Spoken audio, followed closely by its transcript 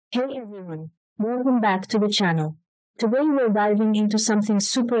Hey everyone, welcome back to the channel. Today we're diving into something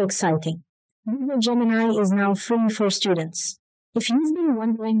super exciting. Google Gemini is now free for students. If you've been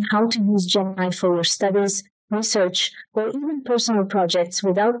wondering how to use Gemini for your studies, research, or even personal projects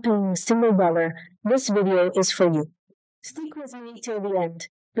without paying a single dollar, this video is for you. Stick with me till the end,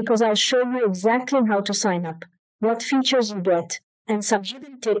 because I'll show you exactly how to sign up, what features you get, and some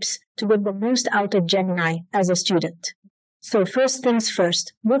hidden tips to get the most out of Gemini as a student. So first things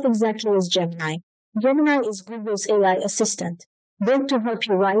first, what exactly is Gemini? Gemini is Google's AI assistant, built to help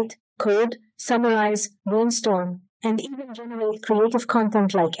you write, code, summarize, brainstorm, and even generate creative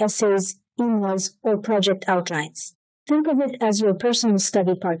content like essays, emails, or project outlines. Think of it as your personal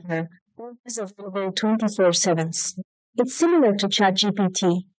study partner, always available 24/7. It's similar to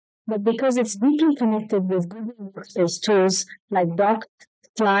ChatGPT, but because it's deeply connected with Google Workspace tools like Docs,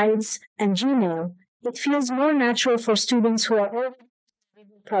 Slides, and Gmail, it feels more natural for students who are already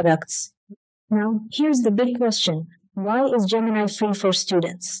using products. Now, here's the big question. Why is Gemini free for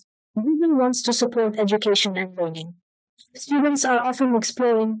students? Google wants to support education and learning. Students are often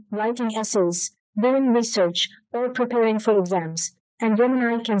exploring, writing essays, doing research, or preparing for exams, and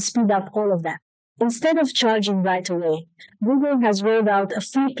Gemini can speed up all of that. Instead of charging right away, Google has rolled out a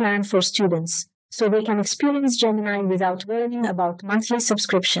free plan for students, so they can experience Gemini without worrying about monthly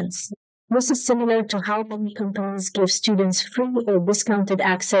subscriptions. This is similar to how many companies give students free or discounted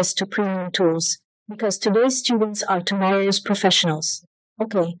access to premium tools, because today's students are tomorrow's professionals.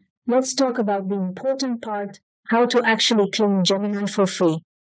 Okay, let's talk about the important part, how to actually claim Gemini for free.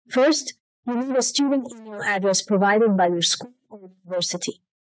 First, you need a student email address provided by your school or university.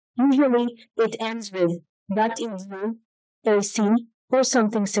 Usually, it ends with .edu, .ac, or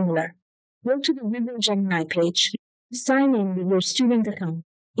something similar. Go to the Google Gemini page, sign in with your student account.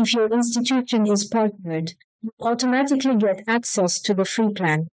 If your institution is partnered, you automatically get access to the free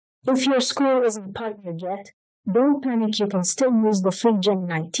plan. If your school isn't partnered yet, don't panic, you can still use the free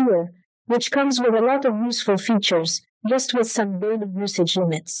Gemini tier, which comes with a lot of useful features, just with some daily usage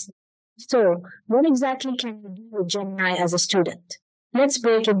limits. So, what exactly can you do with Gemini as a student? Let's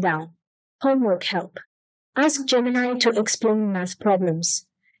break it down. Homework help. Ask Gemini to explain math problems,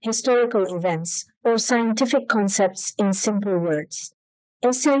 historical events, or scientific concepts in simple words.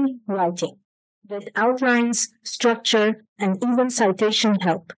 Essay writing, with outlines, structure, and even citation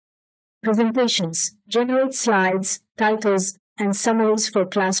help. Presentations, generate slides, titles, and summaries for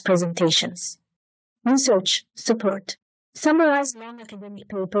class presentations. Research support, summarize long academic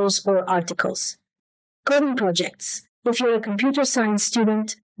papers or articles. Coding projects, if you're a computer science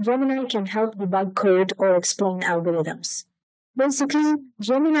student, Gemini can help debug code or explain algorithms. Basically,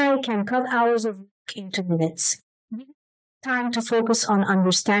 Gemini can cut hours of work into minutes. Time to focus on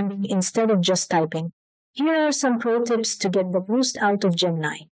understanding instead of just typing. Here are some pro tips to get the most out of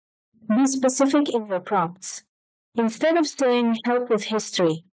Gemini. Be specific in your prompts. Instead of saying help with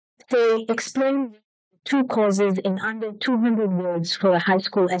history, say explain two causes in under 200 words for a high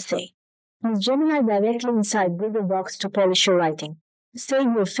school essay. Use Gemini directly inside Google Docs to polish your writing.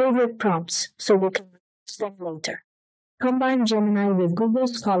 Save your favorite prompts so you can use them later. Combine Gemini with Google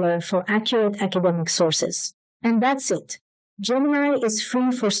Scholar for accurate academic sources. And that's it. Gemini is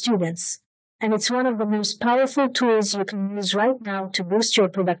free for students, and it's one of the most powerful tools you can use right now to boost your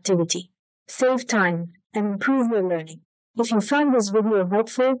productivity, save time, and improve your learning. If you found this video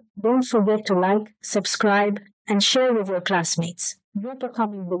helpful, don't forget to like, subscribe, and share with your classmates. Drop a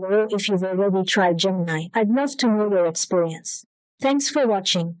comment below if you've already tried Gemini. I'd love to know your experience. Thanks for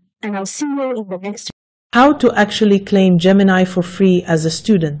watching, and I'll see you in the next video. How to actually claim Gemini for free as a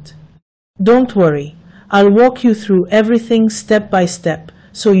student. Don't worry. I'll walk you through everything step by step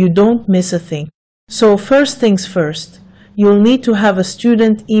so you don't miss a thing. So first things first, you'll need to have a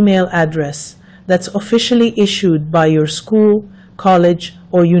student email address that's officially issued by your school, college,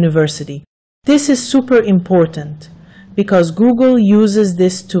 or university. This is super important because Google uses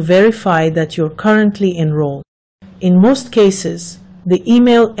this to verify that you're currently enrolled. In most cases, the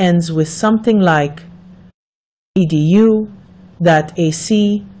email ends with something like edu,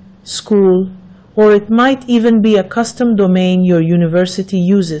 .ac, school, or it might even be a custom domain your university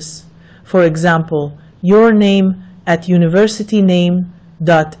uses. For example,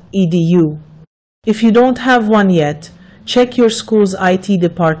 yourname@universityname.edu. If you don't have one yet, check your school's IT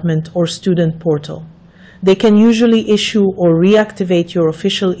department or student portal. They can usually issue or reactivate your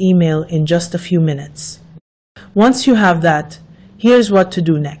official email in just a few minutes. Once you have that, here's what to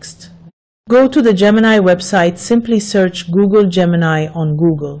do next. Go to the Gemini website, simply search Google Gemini on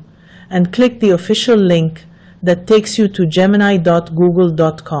Google, and click the official link that takes you to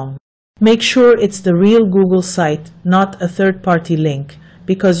gemini.google.com. Make sure it's the real Google site, not a third-party link,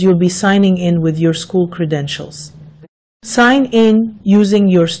 because you'll be signing in with your school credentials. Sign in using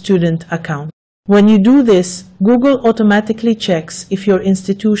your student account. When you do this, Google automatically checks if your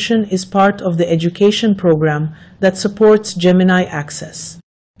institution is part of the education program that supports Gemini access.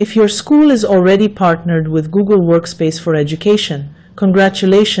 If your school is already partnered with Google Workspace for Education,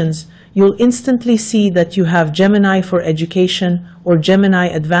 congratulations, you'll instantly see that you have Gemini for Education or Gemini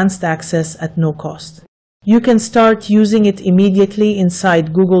Advanced Access at no cost. You can start using it immediately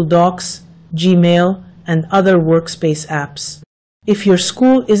inside Google Docs, Gmail, and other Workspace apps. If your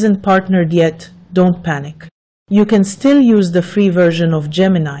school isn't partnered yet, don't panic. You can still use the free version of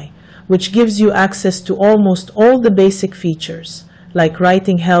Gemini, which gives you access to almost all the basic features, like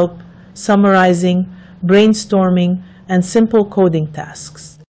writing help, summarizing, brainstorming, and simple coding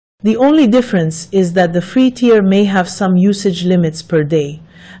tasks. The only difference is that the free tier may have some usage limits per day,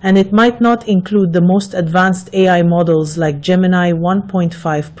 and it might not include the most advanced AI models like Gemini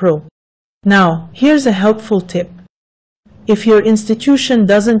 1.5 Pro. Now, here's a helpful tip. If your institution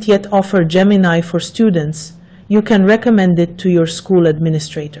doesn't yet offer Gemini for students, you can recommend it to your school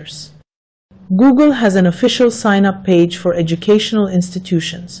administrators. Google has an official sign-up page for educational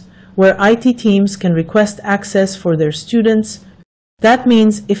institutions, where IT teams can request access for their students. That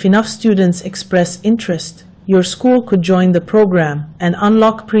means if enough students express interest, your school could join the program and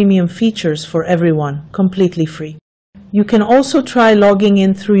unlock premium features for everyone, completely free. You can also try logging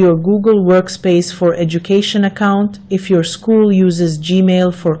in through your Google Workspace for Education account if your school uses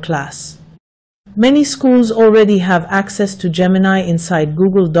Gmail for class. Many schools already have access to Gemini inside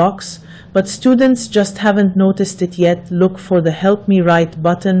Google Docs, but students just haven't noticed it yet. Look for the Help Me Write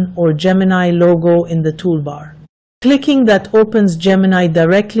button or Gemini logo in the toolbar. Clicking that opens Gemini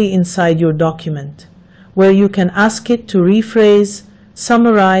directly inside your document, where you can ask it to rephrase,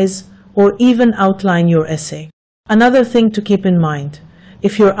 summarize, or even outline your essay. Another thing to keep in mind,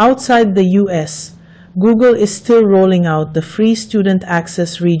 if you're outside the US, Google is still rolling out the free student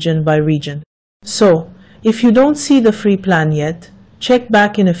access region by region. So, if you don't see the free plan yet, check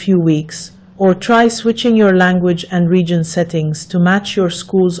back in a few weeks, or try switching your language and region settings to match your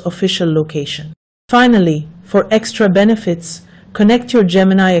school's official location. Finally, for extra benefits, connect your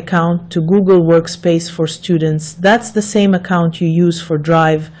Gemini account to Google Workspace for Students. That's the same account you use for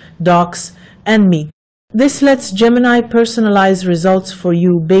Drive, Docs, and Meet. This lets Gemini personalize results for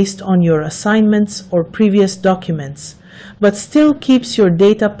you based on your assignments or previous documents, but still keeps your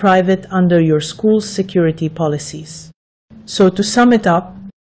data private under your school's security policies. So to sum it up,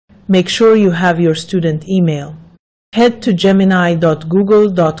 make sure you have your student email. Head to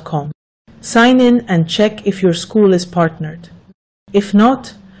gemini.google.com. Sign in and check if your school is partnered. If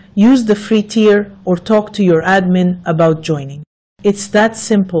not, use the free tier or talk to your admin about joining. It's that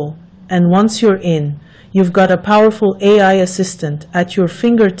simple, and once you're in, you've got a powerful AI assistant at your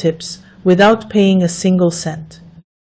fingertips without paying a single cent.